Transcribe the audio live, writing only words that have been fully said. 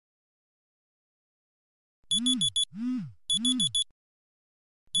एकैछिन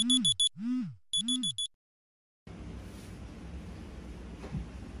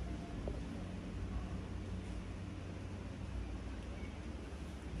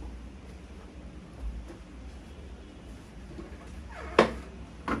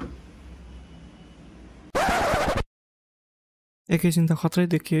त खतरै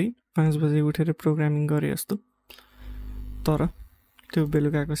देखियो है 5 बजे उठेर प्रोग्रामिङ गरे जस्तो तर त्यो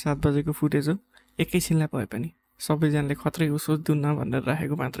बेलुकाको 7 बजेको फुटेज हो एकैछिनलाई भए पनि सबैजनाले खतरै उसो दुन्न भनेर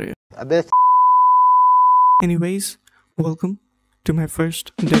राखेको मात्रै हो Anyways, welcome to my first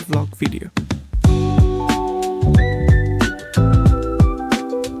devlog video.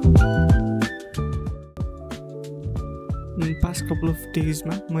 In past couple of days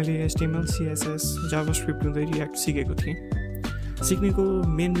मा मैले HTML, CSS, JavaScript हुँदै React सिकेको थिएँ। सिक्नेको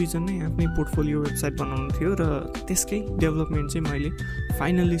मेन रिजन नै आफ्नै पोर्टफोलियो वेबसाइट बनाउनु थियो र त्यसकै डेभलपमेन्ट चाहिँ मैले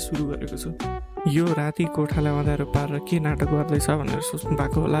फाइनल्ली सुरु गरेको छु। यो राति कोठालाई अँध्यारो पारेर के नाटक गर्दैछ भनेर सोच्नु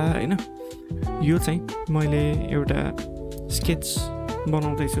भएको होला हैन। यो चाहिँ मैले एउटा स्केच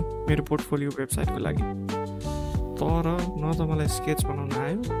बनाउँदैछु मेरो पोर्टफोलियो वेबसाइटको लागि। तर न त मलाई स्केच बनाउन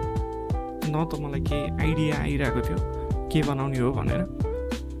आयो न त मलाई केही आइडिया आइरहेको थियो के बनाउने हो भनेर।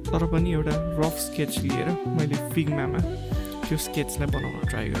 तर पनि एउटा रफ स्केच लिएर मैले फिग्मामा त्यो स्केचलाई बनाउन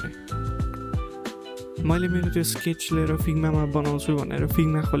ट्राई गरेँ। मैले मेरो त्यो स्केच लिएर फिग्मामा बनाउँछु भनेर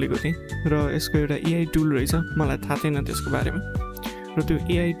फिग्मा खोलेको थिएँ र यसको एउटा एआई टुल रहेछ, मलाई थाहा थिएन त्यसको बारेमा। र त्यो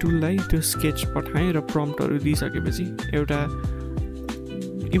एआई टुललाई त्यो स्केच पठाएँ र प्रम्प्टहरू दिइसकेपछि एउटा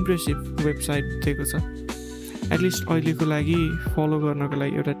इम्प्रेसिभ वेबसाइट दिएको छ। एटलिस्ट अहिलेको लागि फलो गर्नको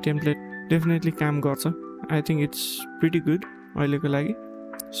लागि एउटा टेम्प्लेट डेफिनेटली काम गर्छ। I think it's pretty good अहिलेको लागि।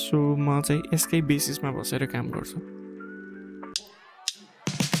 सो म चाहिँ यसकै बेसिसमा बसेर काम गर्छु।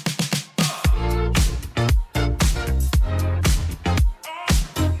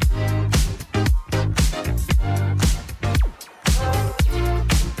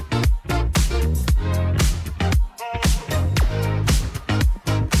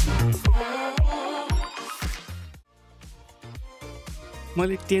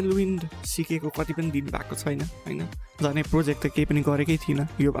 मैले टेलविन्ड सिकेको कति पनि दिन भएको छैन हैन। झनै प्रोजेक्ट त केही पनि गरेकै थिइनँ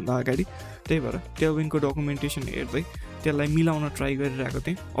योभन्दा अगाडि। त्यही भएर टेलविन्डको डकुमेन्टेसन हेर्दै त्यसलाई मिलाउन ट्राई गरिरहेको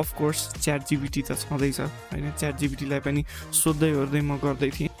थिएँ। अफकोर्स च्याट जिपिटी त छँदैछ हैन, च्याट जिपिटीलाई पनि सोध्दै ओर्दै म गर्दै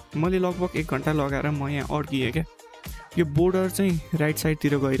थिएँ। मैले लगभग 1 घन्टा लगाएर म यहाँ अड्किएँ क्या। यो बोर्डर चाहिँ राइट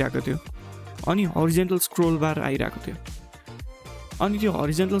साइडतिर गइरहेको थियो अनि हरिजेन्टल स्क्रोल बार आइरहेको थियो। अनि त्यो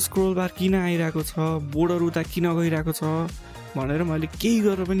हरिजेन्टल स्क्रोल बार किन आइरहेको छ, बोर्डर उता किन गइरहेको छ भनेर मैले केही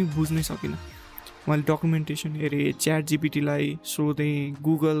गरेर पनि बुझ्नै सकिनँ। मैले डकुमेन्टेसन हेरेँ, च्याट जिपिटीलाई सोधेँ,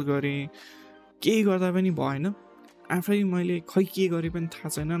 गुगल गरेँ, केही गर्दा पनि भएन। आफै मैले खै के गरेँ पनि थाहा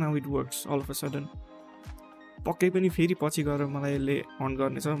छैन। Now it works all of a sudden. पक्कै पनि फेरि पछि गएर मलाई यसले हन्ट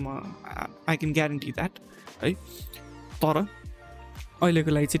गर्नेछ, म आई क्यान ग्यारेन्टी द्याट है। तर अहिलेको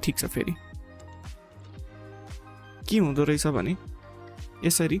लागि चाहिँ ठिक छ। फेरि के हुँदो रहेछ भने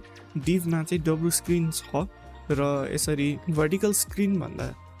यसरी डिभमा चाहिँ डब्लु स्क्रिन छ र यसरी भर्टिकल स्क्रिन भन्दा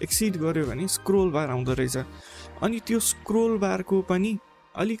एक्सिड गर्यो भने स्क्रोल बार आउँदो रहेछ। अनि त्यो स्क्रोल बारको पनि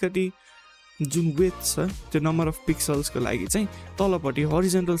अलिकति जुन वेथ छ त्यो नम्बर अफ पिक्सल्सको लागि चाहिँ तलपट्टि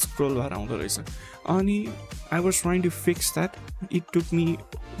हरिजेन्टल स्क्रोल बार आउँदो रहेछ। अनि I was trying to fix that. It took me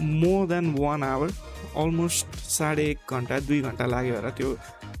more than 1 our, almost 1.5 घन्टा 2 घन्टा लाग्यो होला त्यो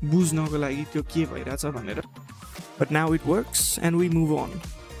बुझ्नको लागि त्यो के भइरहेछ भनेर। But now it works and we move on.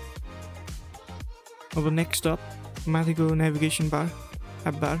 अब नेक्स्ट अप माथिको नेभिगेसन बार,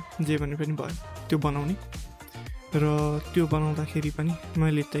 एप बार जे भने पनि भयो त्यो बनाउने। र त्यो बनाउँदाखेरि पनि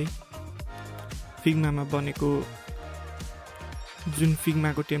मैले त्यही फिग्मामा बनेको जुन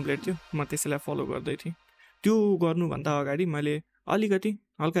फिग्माको टेम्प्लेट थियो म त्यसैलाई फलो गर्दै थिएँ। त्यो गर्नुभन्दा अगाडि मैले अलिकति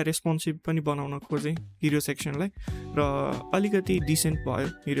हल्का रेस्पोन्सिभ पनि बनाउन खोजेँ हिरो सेक्सनलाई र अलिकति डिसेन्ट भयो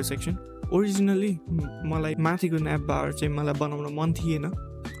हिरो सेक्सन। ओरिजिनली मलाई माथिको एप बार चाहिँ मलाई बनाउन मन थिएन,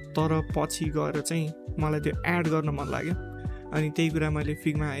 तर पछि गएर चाहिँ मलाई त्यो एड गर्न मन लाग्यो। अनि त्यही कुरा मैले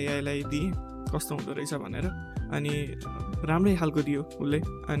फिग्मा एआईलाई दिएँ कस्तो हुँदो रहेछ भनेर। अनि राम्रै खालको दियो उसले।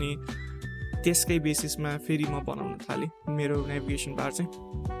 अनि त्यसकै बेसिसमा फेरि म बनाउन थालेँ मेरो नेभिगेसन बार चाहिँ।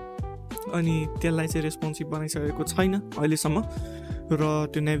 अनि त्यसलाई चाहिँ रेस्पोन्सिभ बनाइसकेको छैन अहिलेसम्म। र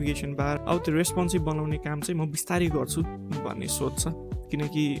त्यो नेभिगेसन बार अब त्यो रेस्पोन्सिभ बनाउने काम चाहिँ म बिस्तारै गर्छु भन्ने सोच छ।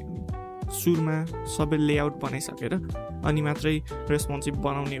 किनकि सुरुमा सबै लेआउट बनाइसकेर अनि मात्रै रेस्पोन्सिभ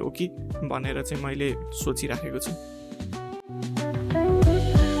बनाउने हो कि भनेर चाहिँ मैले सोचिराखेको छु।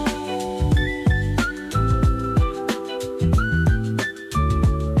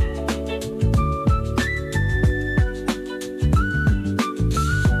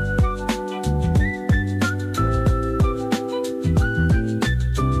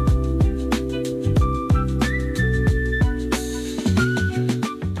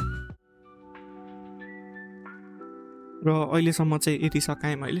 अहिलेसम्म चाहिँ यति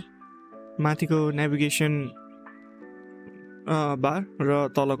सकाएँ मैले माथिको नेभिगेसन बार र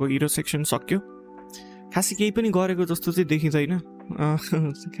तलको हिरो सेक्सन सक्यो खासै केही पनि गरेको जस्तो चाहिँ देखिँदैन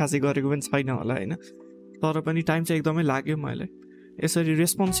खासै गरेको पनि छैन होला होइन तर पनि टाइम चाहिँ एकदमै लाग्यो मैले यसरी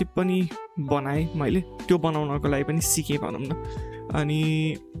रेस्पोन्सिभ पनि बनाएँ मैले त्यो बनाउनको लागि पनि सिकेँ भनौँ न अनि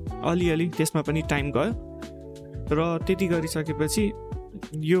अलिअलि त्यसमा पनि टाइम गयो र त्यति गरिसकेपछि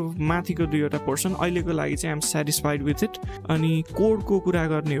यो माथिको 2वटा पोर्सन अहिलेको लागि चाहिँ आइएम सेटिस्फाइड विथ इट अनि कोडको कुरा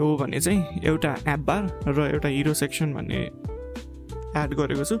गर्ने हो भने चाहिँ एउटा एप बार र एउटा हिरो सेक्सन भन्ने एड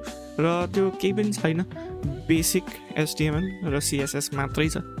गरेको छु र त्यो केही पनि छैन बेसिक HTML र CSS मात्रै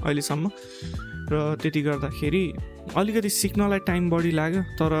छ अहिलेसम्म र त्यति गर्दाखेरि अलिकति सिक्नलाई टाइम बढी लाग्यो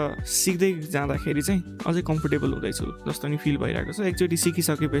तर सिक्दै जाँदाखेरि चाहिँ अझै कम्फोर्टेबल हुँदैछु जस्तो नि फिल भइरहेको छ एकचोटि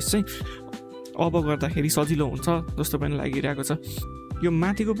सिकिसकेपछि चाहिँ अब गर्दाखेरि सजिलो हुन्छ जस्तो पनि लागिरहेको छ यो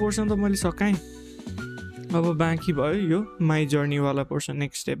माथिको पोर्सन त मैले सकाएँ अब बाँकी भयो यो माई जर्नीवाला पोर्सन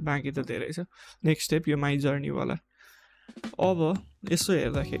नेक्स्ट स्टेप बाँकी त धेरै छ नेक्स्ट स्टेप यो माई जर्नीवाला अब यसो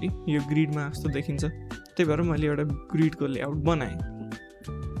हेर्दाखेरि यो ग्रिडमा जस्तो देखिन्छ त्यही भएर मैले एउटा ग्रिडको लेआउट बनाएँ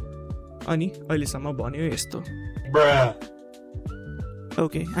अनि अहिलेसम्म भन्यो यस्तो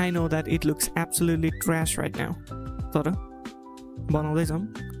okay I know that it looks absolutely trace right now तर बनाउँदैछौँ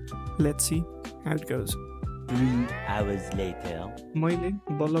let's see how it goes 3 hours later मैले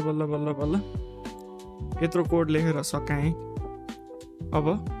बल्ल बल्ल बल्ल बल्ल यत्रो कोड लेखेर सकाएँ अब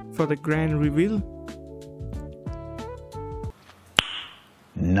for the grand reveal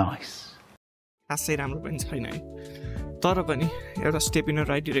nice खासै राम्रो पनि छैन है तर पनि एउटा स्टेप इन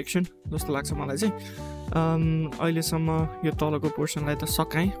राइट डिरेक्सन जस्तो लाग्छ मलाई चाहिँ अहिलेसम्म यो तलको पोर्सनलाई त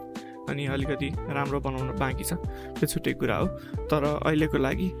सकाएँ अनि अलिकति राम्रो बनाउन बाँकी छ त्यो छुट्टै कुरा हो तर अहिलेको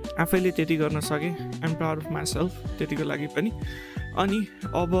लागि आफैले त्यति गर्न सकेँ I'm proud of my self त्यतिको लागि पनि अनि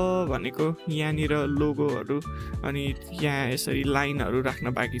अब भनेको यहाँनिर लोगोहरू अनि यहाँ यसरी लाइनहरू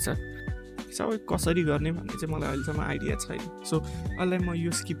राख्न बाँकी छ सबै कसरी गर्ने भन्ने चाहिँ मलाई अहिलेसम्म आइडिया छैन सो अहिले म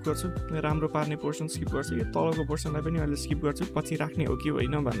यो स्किप गर्छु राम्रो पार्ने पोर्सन स्किप गर्छु यो तलको पोर्सनलाई पनि अहिले स्किप गर्छु पछि राख्ने हो कि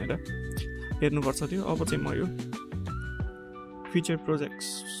होइन भनेर हेर्नुपर्छ त्यो अब चाहिँ म यो फिचर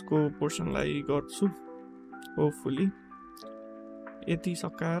प्रोजेक्ट्सको पोर्सनलाई गर्छु होपफुली यति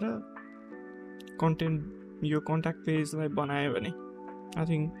सकाएर कन्टेन्ट यो कन्ट्याक्ट पेजलाई बनायो भने आई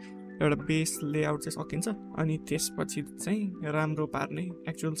थिङ्क एउटा बेस लेआउट चाहिँ सकिन्छ अनि त्यसपछि चाहिँ राम्रो पार्ने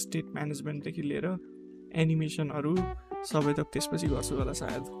एक्चुअल स्टेट म्यानेजमेन्टदेखि लिएर एनिमेसनहरू सबै त त्यसपछि गर्छु होला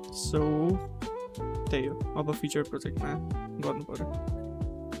सायद सो त्यही हो अब फिचर प्रोजेक्टमा गर्नु पर्यो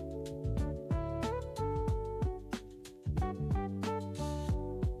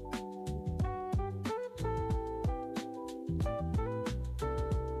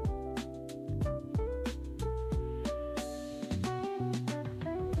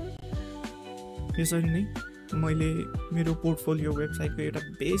यसरी नै मैले मेरो पोर्टफोलियो वेबसाइटको एउटा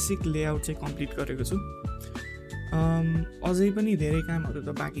बेसिक लेआउट चाहिँ कम्प्लिट गरेको छु अझै पनि धेरै कामहरू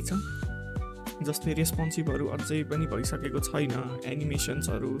त बाँकी छ जस्तै रेस्पोन्सिभहरू अझै पनि भइसकेको छैन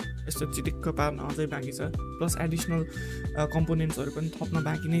एनिमेसन्सहरू यस्तो चिटिक्क पार्न अझै बाँकी छ प्लस एडिसनल कम्पोनेन्ट्सहरू पनि थप्न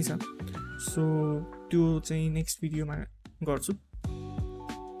बाँकी नै छ सो त्यो चाहिँ नेक्स्ट भिडियोमा गर्छु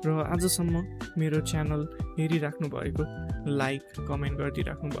र आजसम्म मेरो च्यानल हेरिराख्नु भएको लाइक कमेन्ट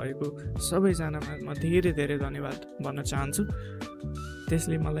गरिदिइराख्नु भएको सबैजनामा म धेरै धेरै धन्यवाद भन्न चाहन्छु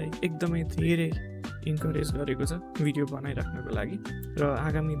त्यसले मलाई एकदमै धेरै इन्करेज गरेको छ भिडियो बनाइराख्नको लागि र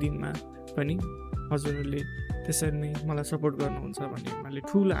आगामी दिनमा पनि हजुरहरूले त्यसरी नै मलाई सपोर्ट गर्नुहुन्छ भन्ने मैले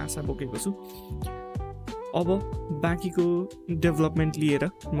ठुलो आशा बोकेको छु अब बाँकीको डेभलपमेन्ट लिएर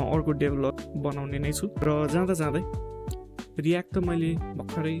म अर्को डेभलप बनाउने नै छु र जाँदा जाँदै रियाक्ट त मैले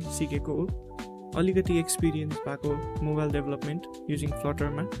भर्खरै सिकेको हो अलिकति एक्सपिरियन्स भएको मोबाइल डेभलपमेन्ट युजिङ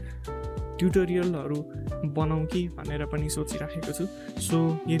फ्लटरमा ट्युटोरियलहरू बनाउँ कि भनेर पनि सोचिराखेको छु सो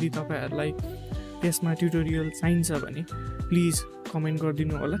यदि तपाईँहरूलाई त्यसमा ट्युटोरियल चाहिन्छ भने प्लिज कमेन्ट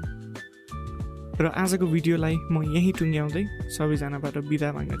गरिदिनु होला र आजको भिडियोलाई म यहीँ टुङ्ग्याउँदै सबैजनाबाट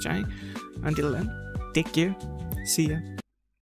बिदा माग्न चाहेँ until then take care see या